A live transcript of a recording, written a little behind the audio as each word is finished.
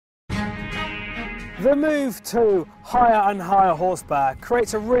The move to higher and higher horsepower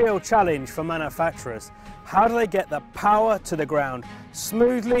creates a real challenge for manufacturers. How do they get the power to the ground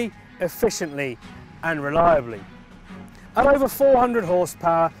smoothly, efficiently and reliably? At over 400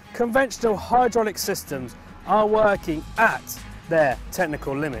 horsepower, conventional hydraulic systems are working at their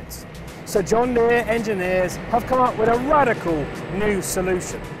technical limits. So John Deere engineers have come up with a radical new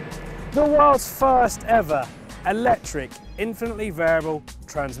solution. The world's first ever electric infinitely variable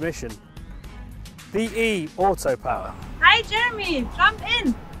transmission. The eAutoPowr. Hi Jeremy, jump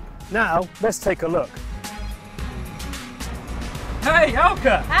in! Now let's take a look. Hey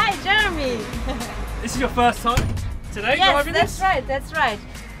Alka! Hi Jeremy! This is your first time today driving this? Yes, that's right.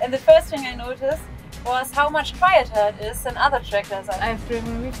 And the first thing I noticed was how much quieter it is than other tractors I've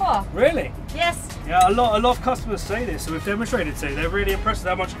driven before. Really? Yes. Yeah, a lot of customers say this, so we've demonstrated today. They're really impressed with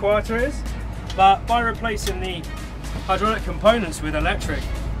how much quieter it is. But by replacing the hydraulic components with electric,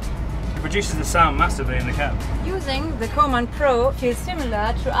 it reduces the sound massively in the cab. Using the Command Pro feels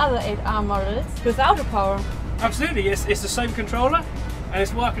similar to other 8R models with eAutoPowr. Absolutely, it's the same controller and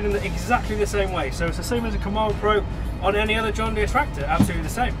it's working in exactly the same way. So it's the same as a Command Pro on any other John Deere tractor, absolutely the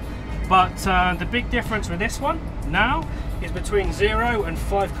same. But the big difference with this one now is between 0 and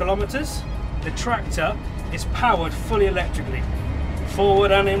 5 kilometers, the tractor is powered fully electrically,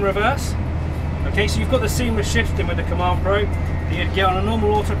 forward and in reverse. Okay, so you've got the seamless shifting with the Command Pro that you'd get on a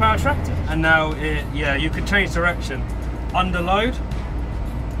normal AutoPowr tractor. And now, you can change direction under load.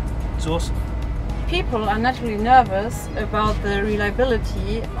 It's awesome. People are naturally nervous about the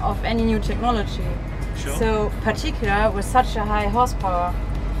reliability of any new technology. Sure. So, particular with such a high horsepower.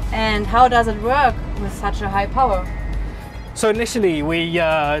 And how does it work with such a high power? So initially we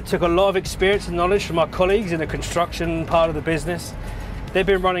took a lot of experience and knowledge from our colleagues in the construction part of the business. They've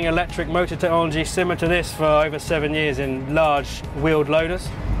been running electric motor technology similar to this for over 7 years in large wheeled loaders.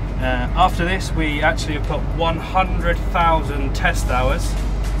 After this we actually have put 100,000 test hours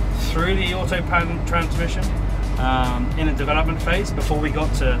through the eAutoPowr transmission in a development phase before we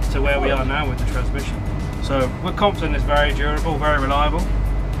got to where we are now with the transmission. So we're confident it's very durable, very reliable,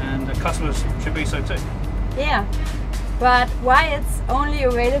 and the customers should be so too. Yeah, but why it's only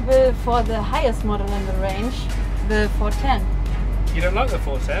available for the highest model in the range, the 410? You don't like the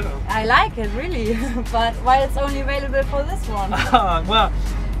 410? Or? I like it really, but why it's only available for this one? Well,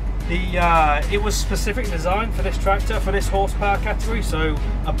 it was specifically designed for this tractor, for this horsepower category, so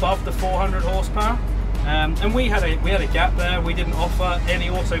above the 400 horsepower. And we had a gap there. We didn't offer any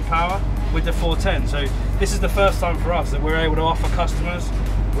AutoPowr with the 410, so this is the first time for us that we're able to offer customers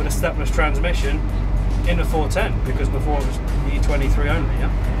with a stepless transmission in the 410, because before it was E23 only.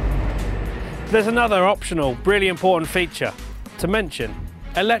 Yeah? There's another optional, really important feature to mention: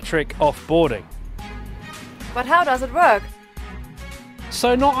 electric off-boarding. But how does it work?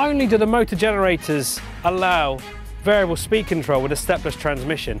 So not only do the motor generators allow variable speed control with a stepless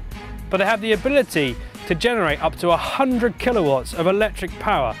transmission, but they have the ability to generate up to 100 kilowatts of electric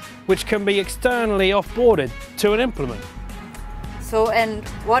power, which can be externally off-boarded to an implement. So, and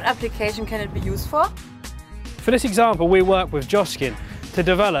what application can it be used for? For this example, we work with Joskin to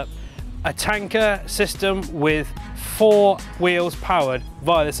develop a tanker system with 4 wheels powered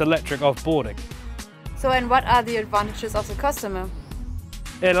via this electric off-boarding. So, and what are the advantages of the customer?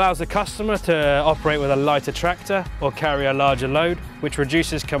 It allows the customer to operate with a lighter tractor or carry a larger load, which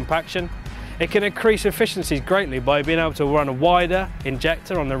reduces compaction. It can increase efficiencies greatly by being able to run a wider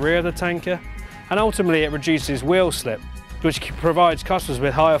injector on the rear of the tanker, and ultimately it reduces wheel slip, which provides customers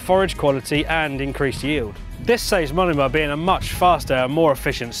with higher forage quality and increased yield. This saves money by being a much faster and more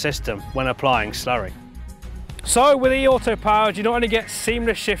efficient system when applying slurry. So with eAutoPowr, you not only get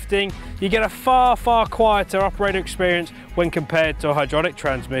seamless shifting, you get a far quieter operator experience when compared to a hydraulic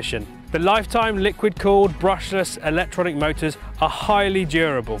transmission. The lifetime liquid-cooled, brushless electronic motors are highly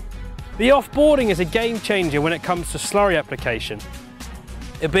durable. The off-boarding is a game changer when it comes to slurry application.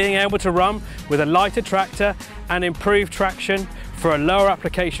 It being able to run with a lighter tractor and improved traction for a lower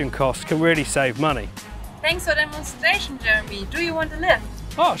application cost can really save money. Thanks for the demonstration, Jeremy. Do you want a lift?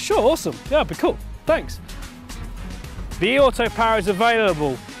 Oh, sure, awesome. Yeah, that'd be cool. Thanks. The eAutoPowr is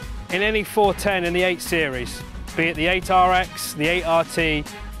available in any 410 in the 8 series, be it the 8RX, the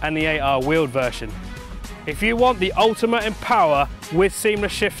 8RT and the 8R wheeled version. If you want the ultimate in power with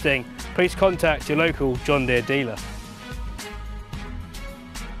seamless shifting, please contact your local John Deere dealer.